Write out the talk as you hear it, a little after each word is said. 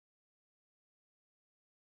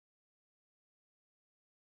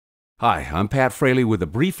Hi, I'm Pat Fraley with a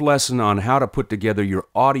brief lesson on how to put together your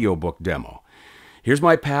audiobook demo. Here's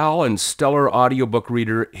my pal and stellar audiobook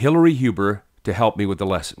reader, Hillary Huber, to help me with the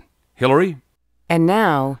lesson. Hillary? And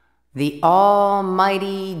now, the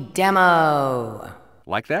almighty demo.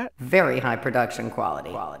 Like that? Very high production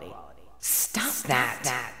quality. Stop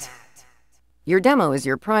that. Your demo is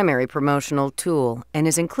your primary promotional tool and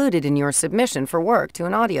is included in your submission for work to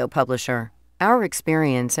an audio publisher. Our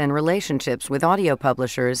experience and relationships with audio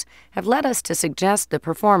publishers have led us to suggest the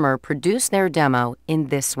performer produce their demo in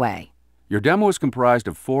this way. Your demo is comprised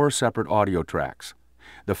of 4 separate audio tracks.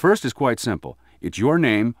 The first is quite simple. It's your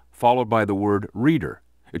name followed by the word reader.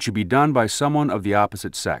 It should be done by someone of the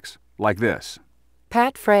opposite sex, like this.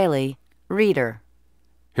 Pat Fraley, reader.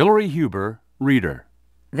 Hillary Huber, reader.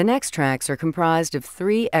 The next tracks are comprised of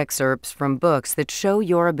 3 excerpts from books that show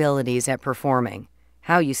your abilities at performing.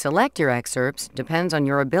 How you select your excerpts depends on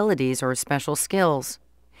your abilities or special skills.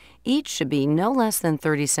 Each should be no less than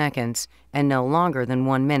 30 seconds and no longer than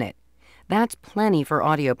 1 minute. That's plenty for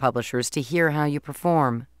audio publishers to hear how you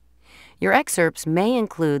perform. Your excerpts may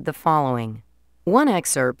include the following. 1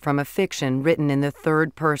 excerpt from a fiction written in the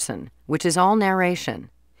third person, which is all narration.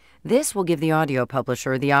 This will give the audio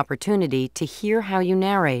publisher the opportunity to hear how you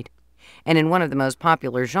narrate, and in one of the most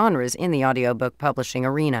popular genres in the audiobook publishing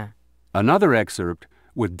arena. Another excerpt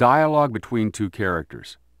with dialogue between 2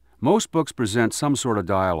 characters. Most books present some sort of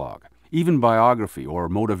dialogue. Even biography or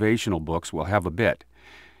motivational books will have a bit.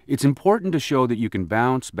 It's important to show that you can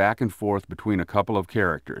bounce back and forth between a couple of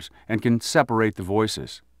characters and can separate the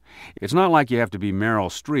voices. It's not like you have to be Meryl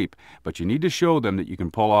Streep, but you need to show them that you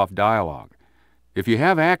can pull off dialogue. If you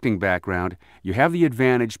have acting background, you have the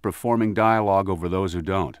advantage performing dialogue over those who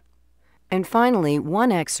don't. And finally, 1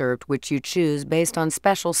 excerpt which you choose based on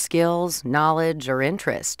special skills, knowledge, or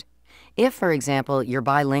interest. If, for example, you're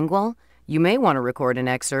bilingual, you may want to record an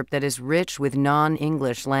excerpt that is rich with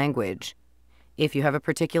non-English language. If you have a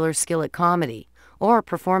particular skill at comedy or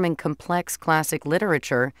performing complex classic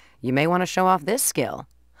literature, you may want to show off this skill.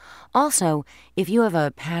 Also, if you have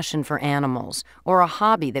a passion for animals or a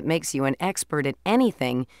hobby that makes you an expert at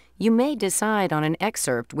anything, you may decide on an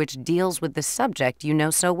excerpt which deals with the subject you know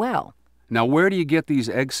so well. Now, where do you get these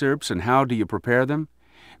excerpts and how do you prepare them?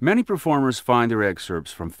 Many performers find their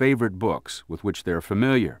excerpts from favorite books with which they're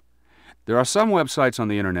familiar. There are some websites on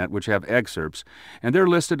the internet which have excerpts, and they're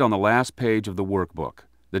listed on the last page of the workbook.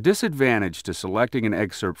 The disadvantage to selecting an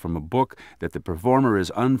excerpt from a book that the performer is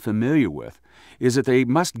unfamiliar with is that they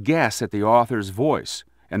must guess at the author's voice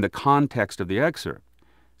and the context of the excerpt.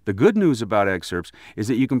 The good news about excerpts is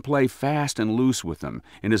that you can play fast and loose with them,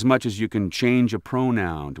 inasmuch as you can change a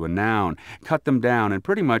pronoun to a noun, cut them down, and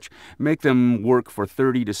pretty much make them work for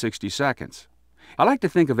 30 to 60 seconds. I like to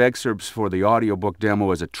think of excerpts for the audiobook demo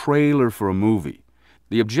as a trailer for a movie.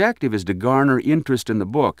 The objective is to garner interest in the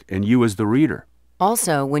book and you as the reader.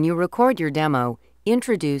 Also, when you record your demo,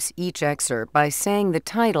 introduce each excerpt by saying the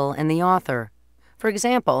title and the author. For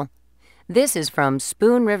example, this is from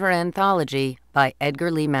Spoon River Anthology by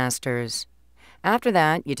Edgar Lee Masters. After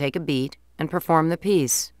that, you take a beat and perform the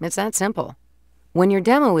piece. It's that simple. When your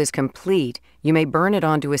demo is complete, you may burn it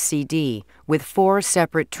onto a CD with 4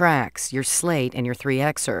 separate tracks, your slate, and your 3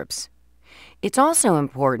 excerpts. It's also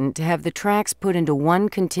important to have the tracks put into 1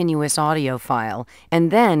 continuous audio file and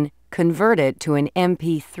then convert it to an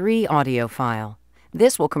MP3 audio file.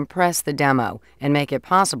 This will compress the demo and make it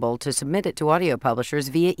possible to submit it to audio publishers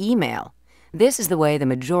via email. This is the way the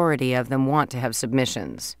majority of them want to have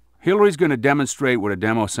submissions. Hillary's going to demonstrate what a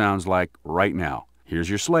demo sounds like right now. Here's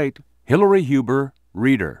your slate. Hillary Huber,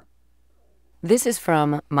 reader. This is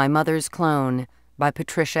from My Mother's Clone by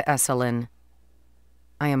Patricia Esselin.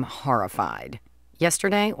 I am horrified.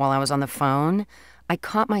 Yesterday, while I was on the phone, I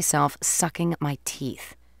caught myself sucking my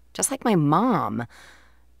teeth, just like my mom.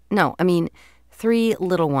 No, I mean 3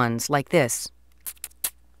 little ones like this,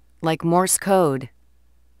 like Morse code.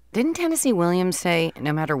 Didn't Tennessee Williams say,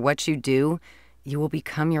 no matter what you do, you will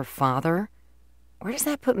become your father? Where does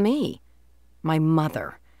that put me? My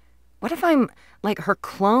mother. What if I'm like her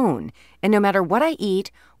clone, and no matter what I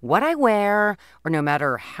eat, what I wear, or no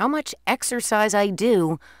matter how much exercise I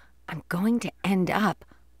do, I'm going to end up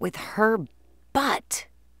with her butt?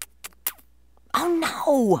 Oh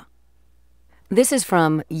no! This is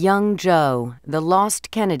from Young Joe, The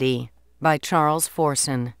Lost Kennedy by Charles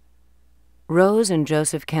Forson. Rose and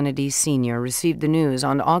Joseph Kennedy Sr. received the news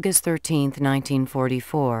on August 13,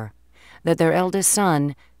 1944, that their eldest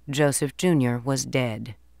son, Joseph Jr., was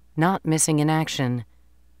dead, not missing in action.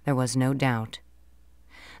 There was no doubt.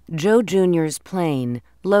 Joe Jr.'s plane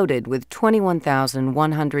loaded with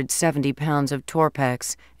 21,170 pounds of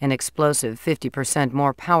Torpex, an explosive 50%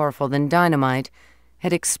 more powerful than dynamite,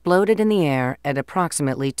 had exploded in the air at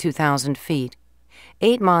approximately 2,000 feet,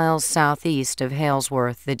 8 miles southeast of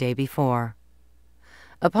Halesworth the day before.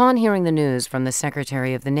 Upon hearing the news from the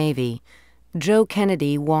Secretary of the Navy, Joe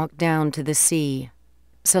Kennedy walked down to the sea,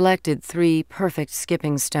 selected 3 perfect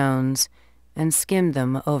skipping stones, and skimmed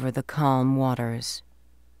them over the calm waters.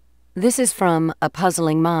 This is from A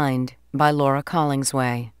Puzzling Mind by Laura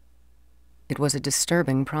Collingsway. It was a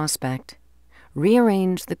disturbing prospect.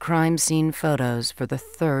 Rearrange the crime scene photos for the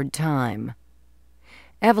 3rd time.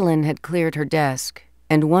 Evelyn had cleared her desk,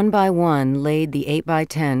 and one by one laid the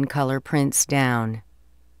 8x10 color prints down.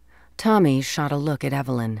 Tommy shot a look at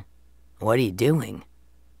Evelyn. "What are you doing?"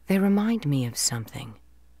 "They remind me of something,"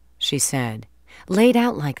 she said. "Laid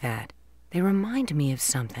out like that. They remind me of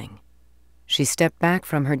something." She stepped back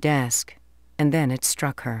from her desk, and then it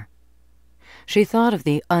struck her. She thought of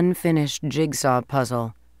the unfinished jigsaw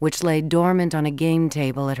puzzle, which lay dormant on a game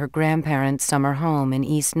table at her grandparents' summer home in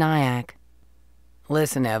East Nyack.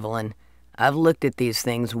 "Listen, Evelyn, I've looked at these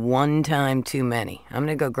things one time too many. I'm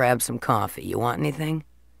gonna go grab some coffee. You want anything?"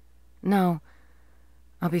 "No,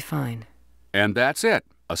 I'll be fine." And that's it.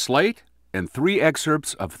 A slate and 3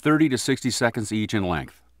 excerpts of 30 to 60 seconds each in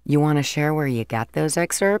length. You want to share where you got those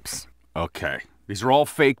excerpts? Okay. These are all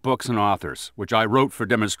fake books and authors, which I wrote for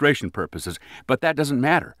demonstration purposes, but that doesn't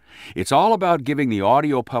matter. It's all about giving the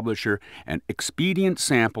audio publisher an expedient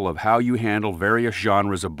sample of how you handle various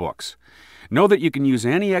genres of books. Know that you can use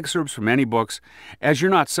any excerpts from any books, as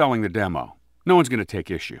you're not selling the demo. No one's going to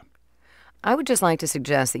take issue. I would just like to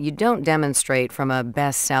suggest that you don't demonstrate from a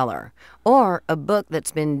bestseller or a book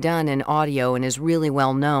that's been done in audio and is really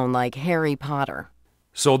well known, like Harry Potter.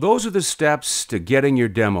 So those are the steps to getting your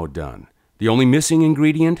demo done. The only missing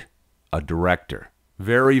ingredient? A director.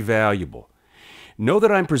 Very valuable. Know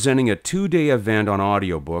that I'm presenting a 2-day event on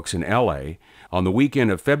audiobooks in LA on the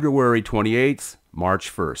weekend of February 28th, March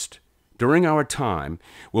 1st. During our time,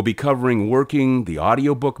 we'll be covering working the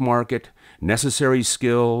audiobook market, necessary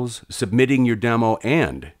skills, submitting your demo,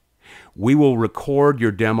 and we will record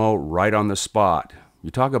your demo right on the spot.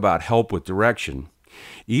 You talk about help with direction.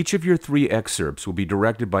 Each of your 3 excerpts will be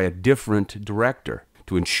directed by a different director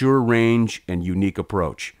to ensure range and unique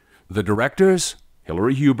approach. The directors,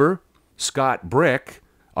 Hillary Huber, Scott Brick,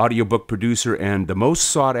 audiobook producer and the most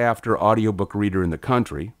sought-after audiobook reader in the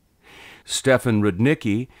country, Stefan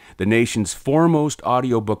Rudnicki, the nation's foremost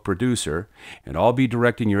audiobook producer, and I'll be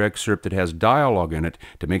directing your excerpt that has dialogue in it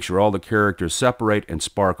to make sure all the characters separate and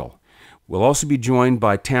sparkle. We'll also be joined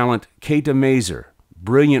by talent Kata Mazer,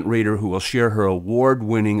 brilliant reader who will share her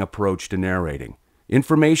award-winning approach to narrating.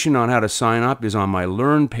 Information on how to sign up is on my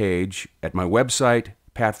Learn page at my website,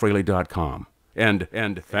 patfraley.com.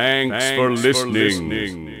 And thanks for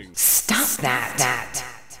listening. Stop that.